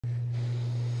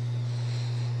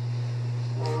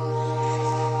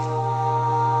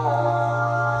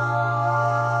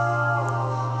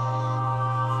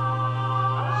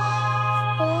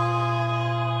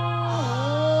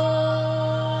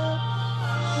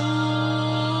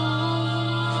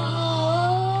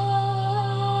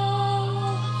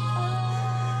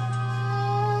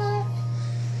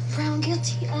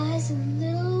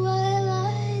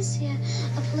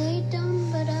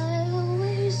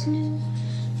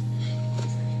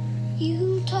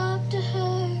You talked to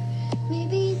her,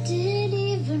 maybe did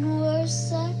even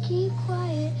worse. I keep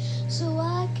quiet so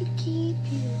I could keep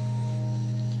you.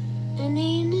 And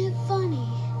ain't it funny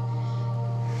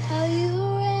how you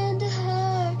ran to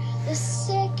her the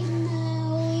second that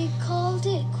we called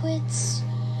it quits?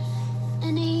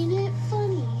 And ain't it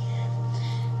funny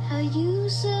how you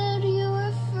said you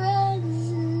were friends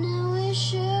and now it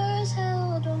sure as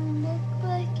hell don't look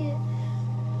like it?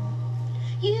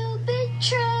 You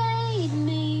betrayed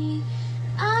me.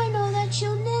 I know that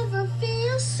you'll never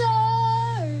feel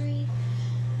sorry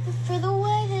for the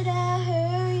way that I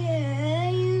hurt. Yeah,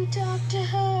 you talked to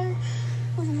her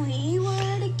when we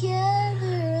were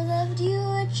together, loved you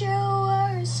at your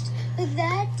worst, but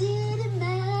that didn't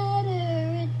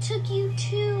matter. It took you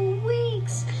 2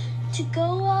 weeks to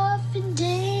go off and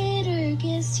date her.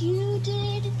 Guess you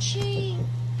didn't cheat,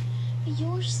 but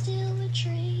you're still a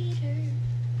traitor.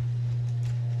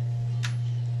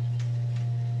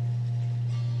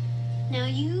 Now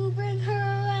you bring her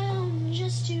around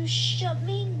just to shut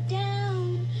me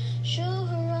down, show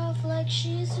her off like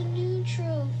she's a new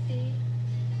trophy.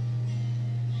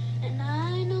 And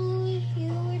I know if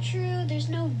you were true, there's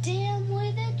no damn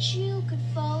way that you could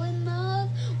fall in love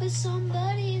with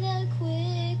somebody that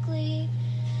quickly.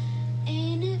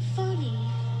 Ain't it funny?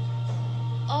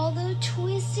 All the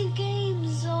twisty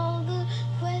games, all the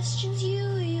questions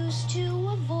you used to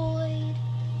avoid.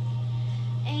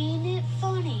 Ain't it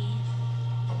funny?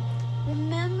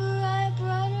 Remember I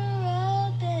brought her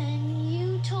up and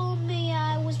you told me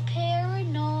I was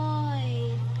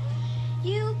paranoid.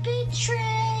 You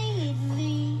betrayed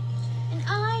me, and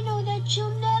I know that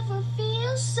you'll never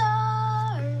feel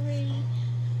sorry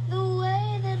the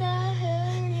way that I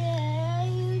hurt. Yeah,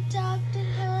 you talked to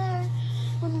her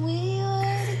when we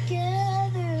were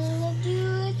together, loved you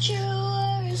at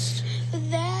your worst,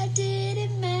 but that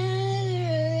didn't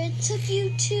matter. It took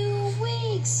you 2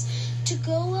 weeks to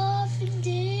go off and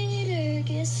date her.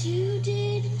 Guess you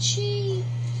didn't cheat,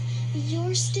 but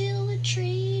you're still a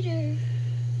traitor.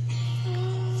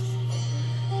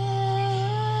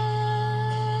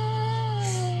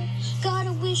 God,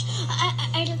 I wish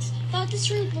I'd have thought this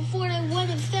through before I went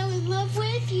and fell in love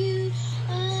with you.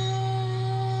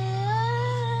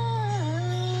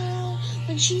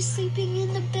 When she's sleeping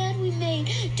in the bed we made,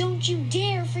 don't you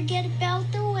dare forget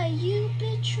about the way you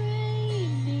betrayed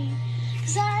me.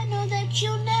 'Cause I know that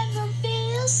you'll never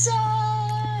feel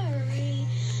sorry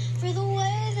for the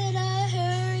way that I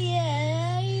hurt.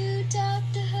 Yeah, you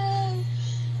talked to her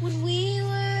when we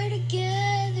were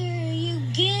together. You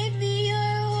gave me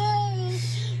your word,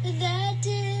 but that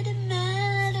didn't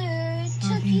matter. It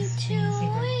took you 2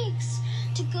 weeks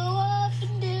to go off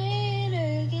and date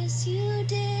her. Guess you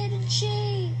didn't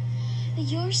cheat, but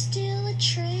you're still a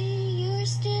traitor. You're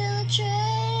still a traitor.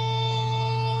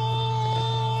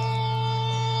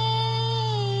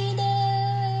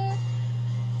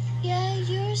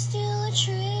 You're still a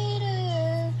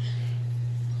traitor.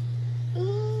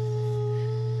 Ooh.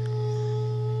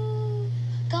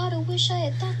 God, I wish I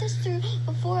had thought this through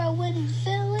before I went and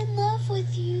fell in love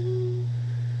with you.